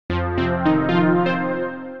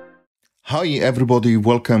Hi everybody,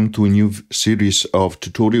 welcome to a new series of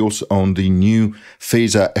tutorials on the new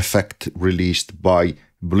phaser effect released by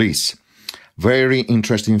Bleass. Very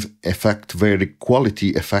interesting effect, very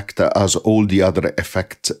quality effect as all the other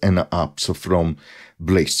effects and apps from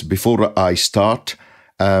Bleass. Before I start,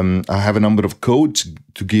 I have a number of codes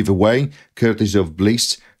to give away courtesy of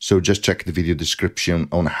Bleass, so just check the video description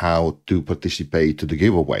on how to participate to the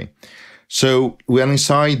giveaway. So we are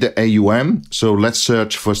inside the AUM, so let's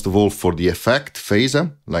search first of all for the effect,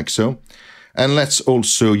 phaser, like so. And let's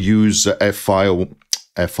also use a file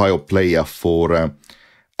player for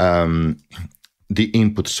the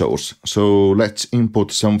input source. So let's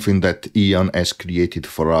import something that Ian has created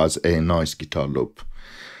for us, a nice guitar loop.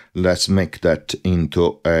 Let's make that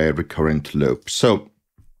into a recurrent loop. So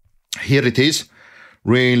here it is.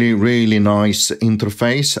 Really nice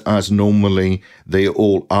interface, as normally they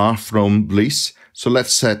all are from Bleass. So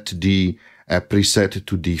let's set the preset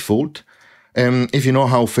to default. If you know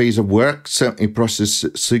how phaser works, it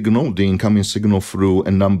processes signal, the incoming signal, through a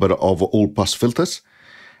number of all-pass filters,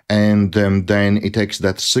 and then it takes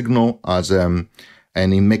that signal as and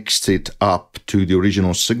it mixes it up to the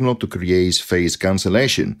original signal to create phase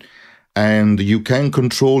cancellation. And you can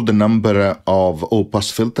control the number of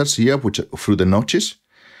all-pass filters here, which through the notches,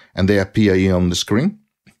 and they appear here on the screen.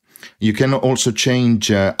 You can also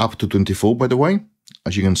change up to 24, by the way,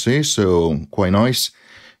 as you can see, so quite nice.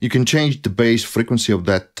 You can change the base frequency of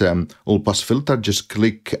that all-pass filter. Just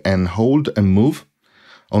click and hold and move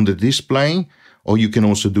on the display, or you can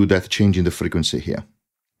also do that changing the frequency here.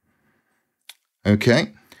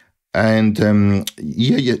 Okay, and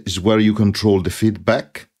here is where you control the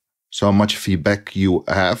feedback. So how much feedback you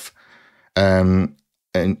have and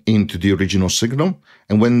into the original signal.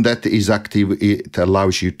 And when that is active, it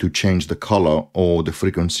allows you to change the color or the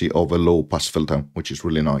frequency of a low pass filter, which is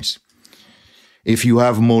really nice. If you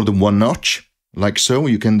have more than one notch, like so,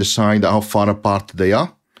 you can decide how far apart they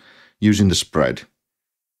are using the spread,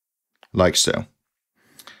 like so.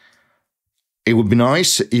 It would be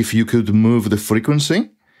nice if you could move the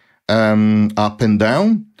frequency up and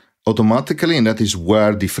down automatically, and that is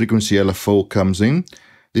where the frequency LFO comes in.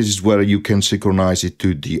 This is where you can synchronize it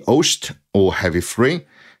to the host or have it free.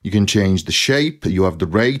 You can change the shape, you have the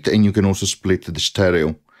rate, and you can also split the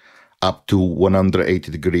stereo up to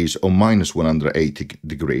 180 degrees or minus 180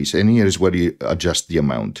 degrees. And here is where you adjust the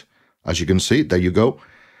amount. As you can see, there you go.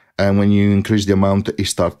 And when you increase the amount, it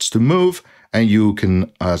starts to move, and you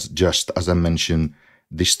can adjust, as I mentioned,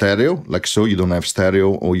 the stereo, like so. You don't have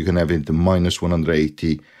stereo, or you can have it minus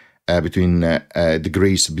 180 between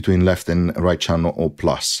degrees between left and right channel, or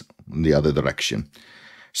plus in the other direction.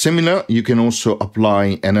 Similar, you can also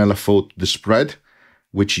apply an LFO to the spread,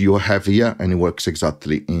 which you have here, and it works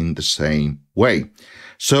exactly in the same way.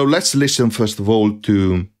 So let's listen first of all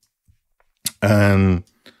to that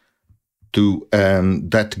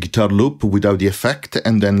guitar loop without the effect,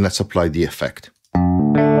 and then let's apply the effect.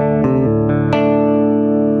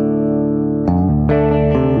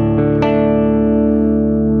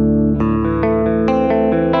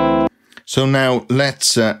 So now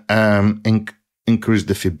let's increase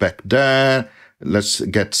the feedback there. Let's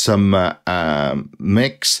get some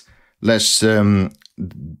mix. Let's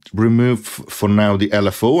remove for now the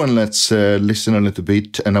LFO, and let's listen a little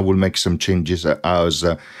bit, and I will make some changes as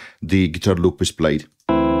the guitar loop is played.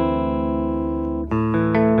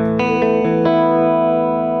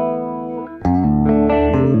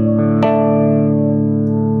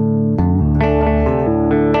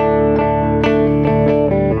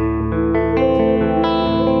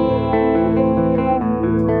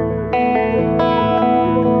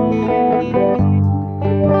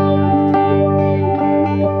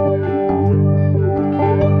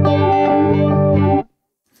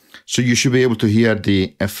 So you should be able to hear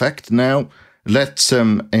the effect now. Let's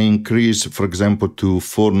increase, for example, to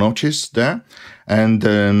 4 notches there. And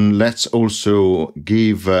then let's also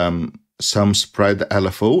give some spread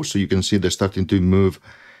LFO. So you can see they're starting to move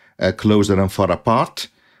closer and far apart.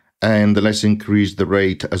 And let's increase the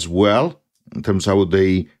rate as well in terms of how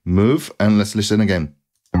they move. And let's listen again.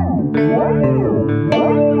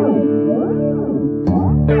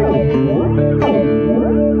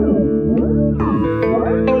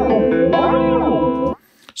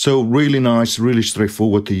 So really nice, really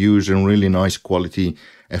straightforward to use, and really nice quality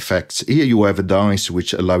effects. Here you have a dice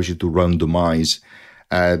which allows you to randomize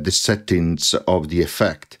the settings of the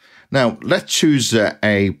effect. Now let's choose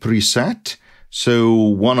a preset. So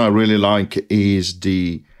one I really like is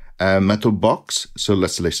the metal box. So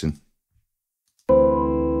let's listen.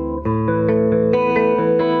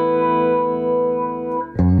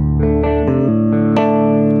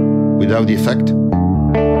 Without the effect.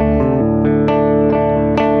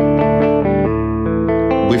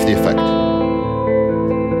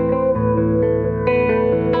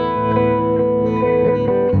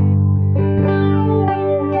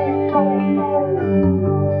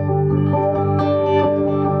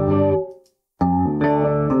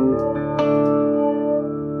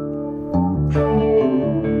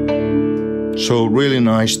 So really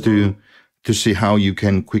nice to see how you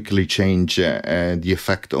can quickly change the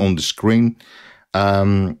effect on the screen.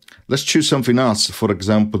 Let's choose something else. For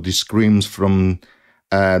example, the screams from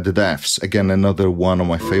the deaths. Again, another one of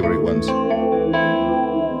my favorite ones.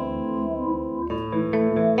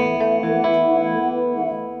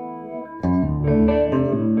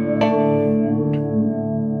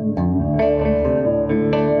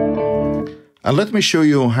 And let me show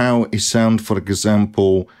you how it sounds, for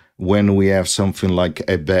example, when we have something like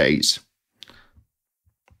a bass.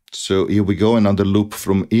 So here we go, another loop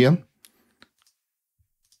from Ian.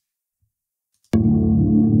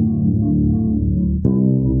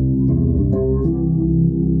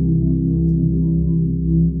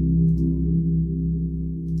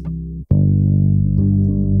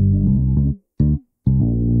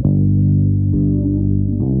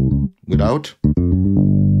 Without,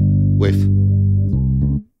 with.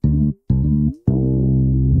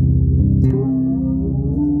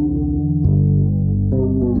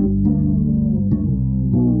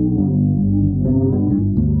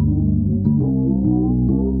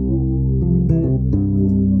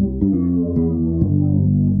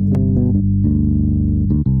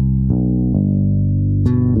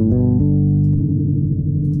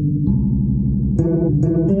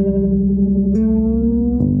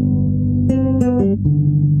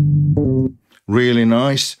 Really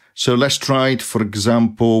nice. So let's try it, for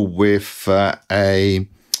example, with a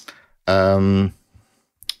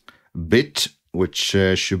bit, which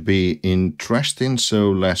should be interesting. So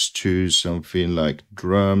let's choose something like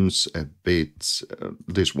drums, a bit,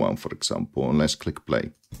 this one, for example, and let's click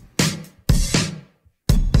play.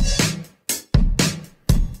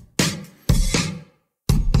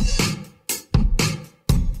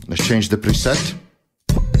 Let's change the preset.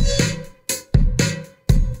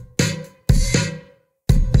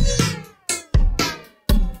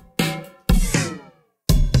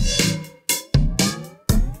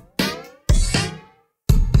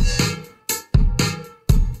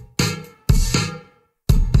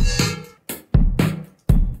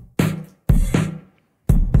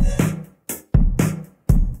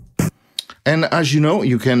 And as you know,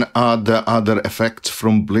 you can add other effects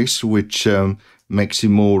from Bleass, which makes it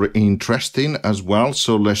more interesting as well.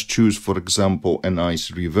 So let's choose, for example, a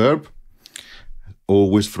nice reverb,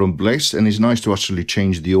 always from Bleass. And it's nice to actually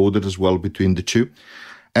change the order as well between the two.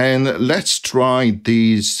 And let's try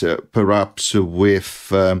these perhaps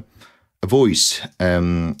with a voice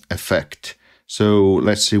effect. So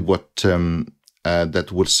let's see what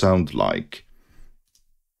that would sound like.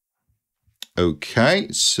 Okay,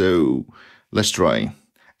 so let's try.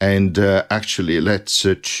 And actually, let's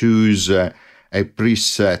choose a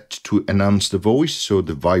preset to enhance the voice, so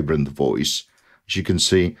the vibrant voice. As you can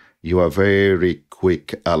see, you have very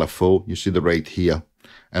quick LFO. You see the rate here,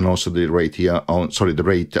 and also the rate here on, sorry, the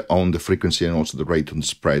rate on the frequency and also the rate on the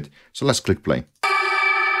spread. So let's click play.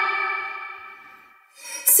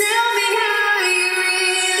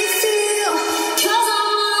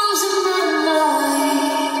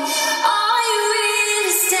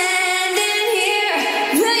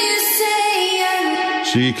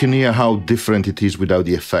 So you can hear how different it is without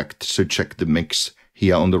the effect. So check the mix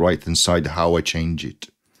here on the right hand side, how I change it.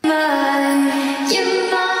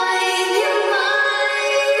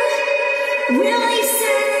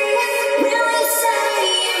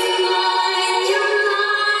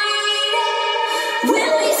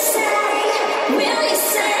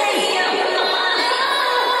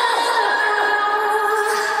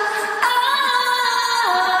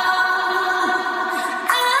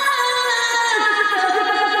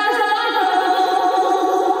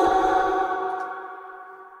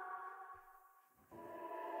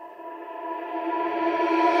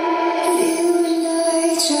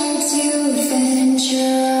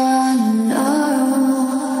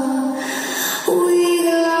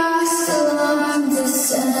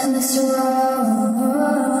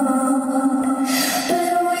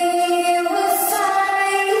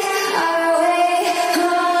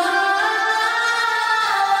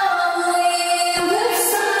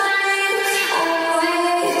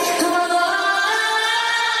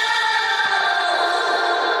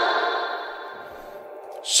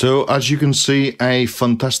 So as you can see, a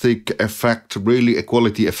fantastic effect, really a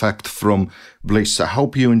quality effect from Bleass. I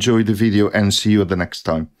hope you enjoyed the video and see you the next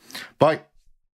time. Bye.